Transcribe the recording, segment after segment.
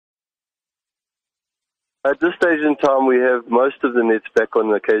At this stage in time, we have most of the nets back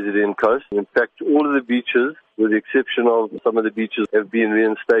on the KZN coast. In fact, all of the beaches, with the exception of some of the beaches, have been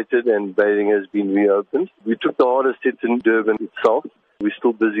reinstated and bathing has been reopened. We took the hardest hit in Durban itself. We're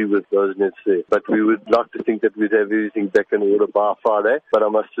still busy with those nets there. But we would like to think that we'd have everything back in order by Friday. But I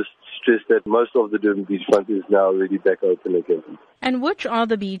must just stress that most of the Durban beachfront is now already back open again. And which are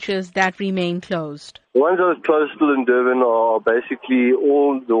the beaches that remain closed? The ones that are closed still in Durban are basically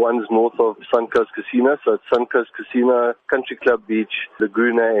all the ones north of Suncoast Casino. So it's Suncoast Casino, Country Club Beach,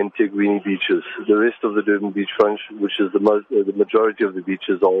 Laguna and Teguini beaches. The rest of the Durban beachfront, which is the majority of the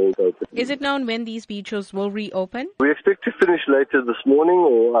beaches, are all open. Is it known when these beaches will reopen? We expect to finish later this morning,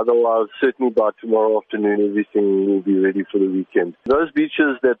 or otherwise certainly by tomorrow afternoon everything will be ready for the weekend. Those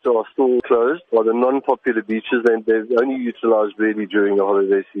beaches that are still closed are the non-popular beaches, and they're only utilized really during the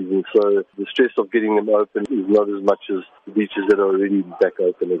holiday season. So the stress of getting them open is not as much as the beaches that are already back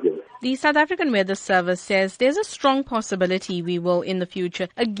open again. The South African Weather Service says there's a strong possibility we will in the future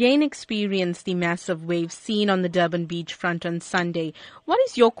again experience the massive waves seen on the Durban beachfront on Sunday. What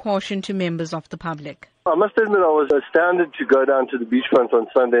is your caution to members of the public? I must admit I was astounded to go down to the beachfront on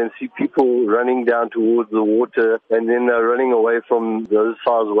Sunday and see people running down towards the water and then running away from those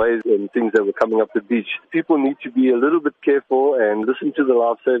size waves and things that were coming up the beach. People need to be a little bit careful and listen to the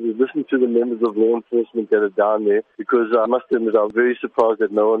lifesavers, listen to the members of law enforcement that are down there, because I must admit I'm very surprised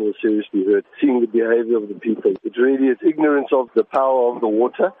that no one was seriously hurt, seeing the behavior of the people. It's ignorance of the power of the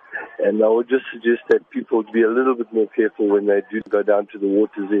water, and I would just suggest that people be a little bit more careful when they do go down to the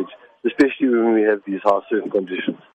water's edge, especially when we have these high surf conditions.